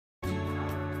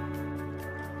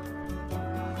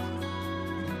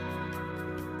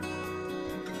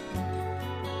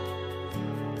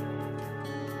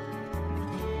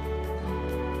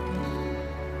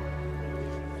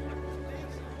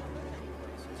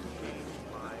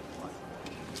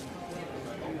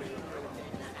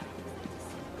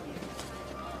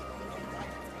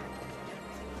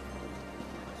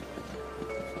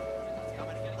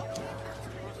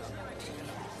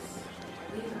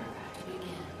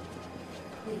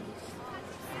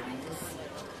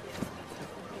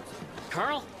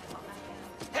Carl?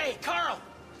 Hey, Carl!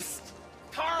 Psst.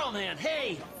 Carl, man,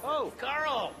 hey! Oh,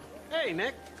 Carl! Hey,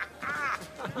 Nick.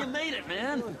 You made it,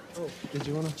 man. Oh, did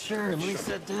you want to? Sure, let me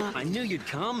sit down. I knew you'd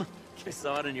come. I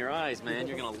saw it in your eyes, man.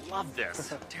 You're gonna love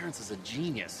this. Terrence is a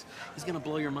genius. He's gonna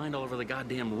blow your mind all over the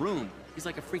goddamn room. He's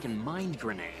like a freaking mind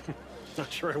grenade.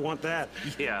 Not sure I want that.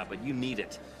 Yeah, but you need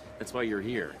it. That's why you're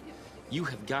here. You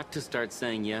have got to start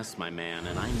saying yes, my man,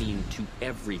 and I mean to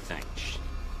everything. Shh.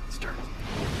 Start.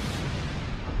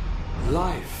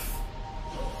 Life.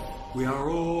 We are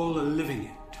all living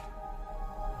it.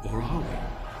 Or are we?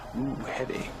 Ooh,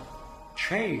 heady.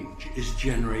 Change is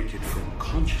generated from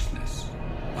consciousness.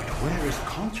 But where is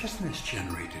consciousness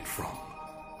generated from?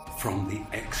 From the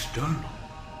external.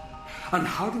 And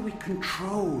how do we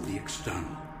control the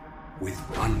external? With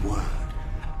one word.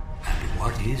 And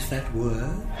what is that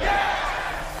word?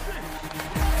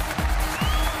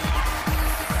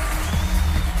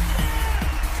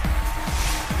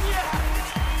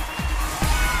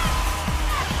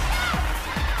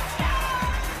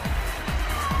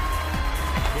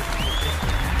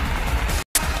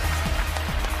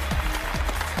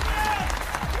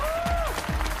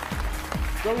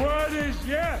 The word is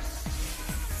yes.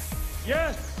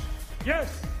 Yes,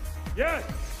 yes, yes.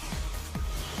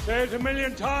 Say it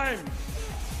 1,000,000 times.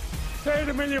 Say it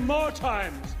 1,000,000 more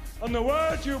times. And the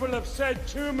word you will have said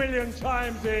 2,000,000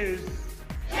 times is...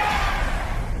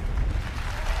 Yes!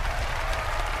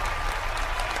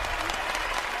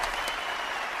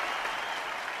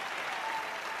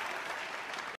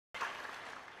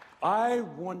 I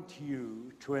want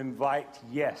you to invite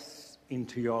yes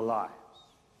into your lives.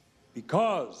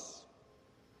 Because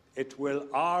it will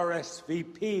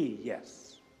RSVP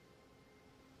yes.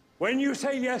 When you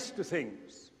say yes to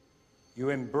things, you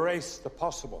embrace the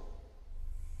possible.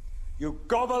 You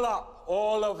gobble up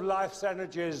all of life's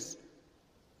energies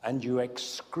and you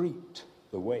excrete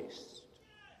the waste.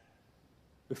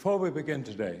 Before we begin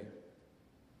today,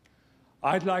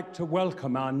 I'd like to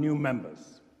welcome our new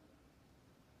members.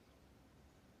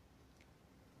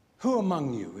 Who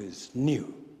among you is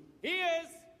new? He is!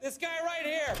 This guy right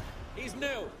here. He's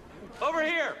new. Over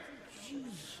here.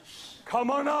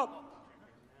 Come on up,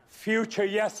 future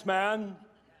yes man.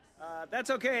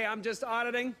 That's okay. I'm just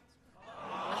auditing.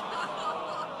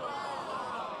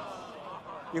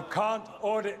 You can't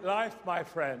audit life, my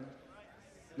friend.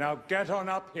 Now get on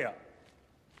up here.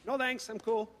 No thanks. I'm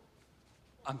cool.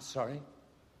 I'm sorry.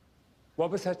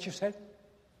 What was that you said?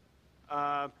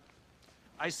 I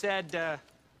said,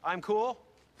 I'm cool.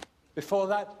 Before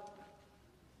that?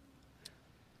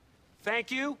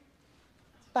 Thank you.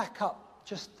 Back up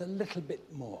just a little bit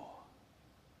more.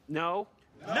 No.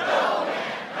 Okay.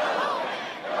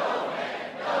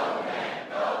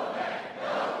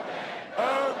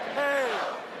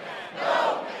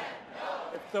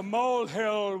 If the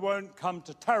molehill won't come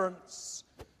to Terrence,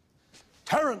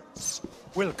 Terrence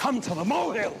will come to the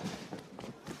molehill.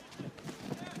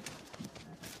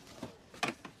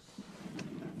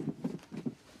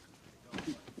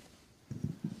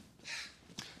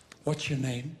 What's your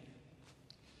name?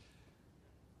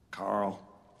 Carl.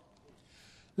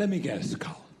 Let me guess,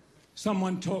 Carl.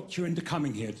 Someone talked you into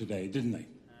coming here today, didn't they?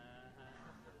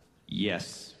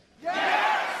 Yes.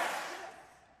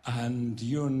 And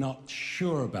you're not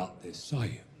sure about this, are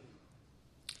you?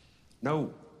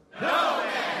 No.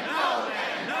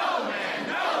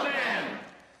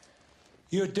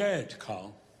 You're dead,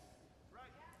 Carl.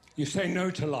 You say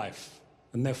no to life,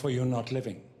 and therefore you're not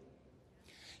living.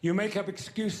 You make up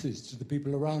excuses to the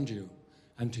people around you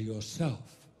and to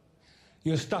yourself.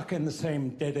 You're stuck in the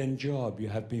same dead-end job you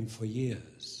have been for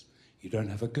years. You don't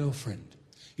have a girlfriend.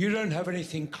 You don't have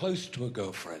anything close to a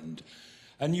girlfriend.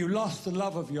 And you lost the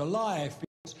love of your life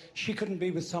because she couldn't be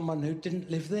with someone who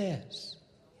didn't live theirs.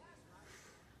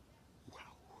 Wow.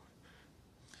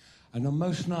 And on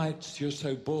most nights, you're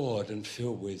so bored and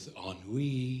filled with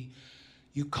ennui,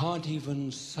 you can't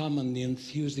even summon the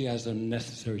enthusiasm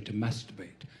necessary to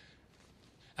masturbate.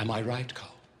 Am I right,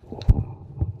 Carl?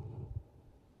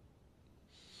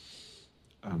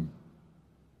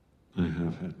 I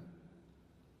have had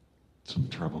some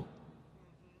trouble.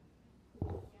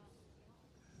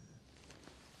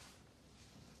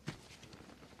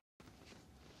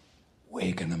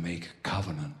 We're gonna make a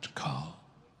covenant, Carl.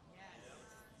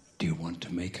 Do you want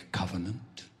to make a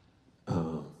covenant?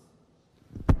 The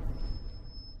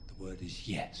word is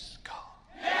yes, Carl.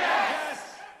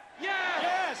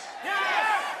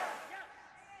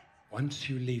 Once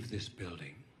you leave this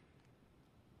building,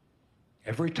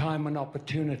 every time an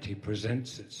opportunity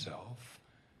presents itself,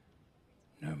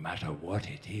 no matter what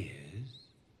it is,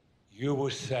 you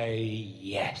will say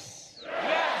yes.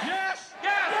 Yes! Yes!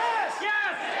 Yes!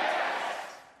 Yes!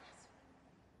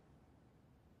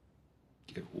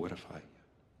 Yeah, what if I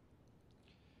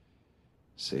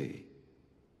say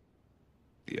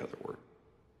the other word?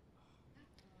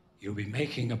 You'll be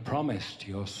making a promise to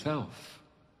yourself.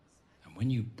 And when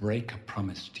you break a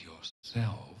promise to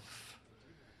yourself,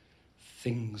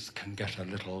 things can get a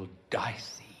little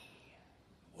dicey.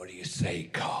 What do you say,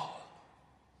 Carl?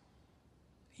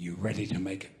 Are you ready to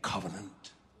make a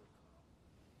covenant?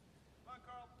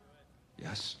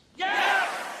 Yes. Yes!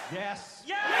 Yes.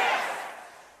 Yes!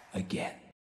 Again.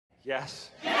 Yes.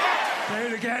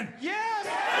 Say it again. Yes!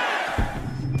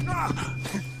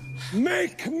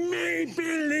 Make me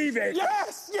believe it!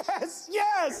 Yes! Yes!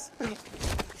 Yes!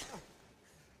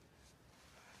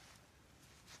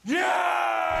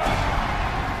 Yeah!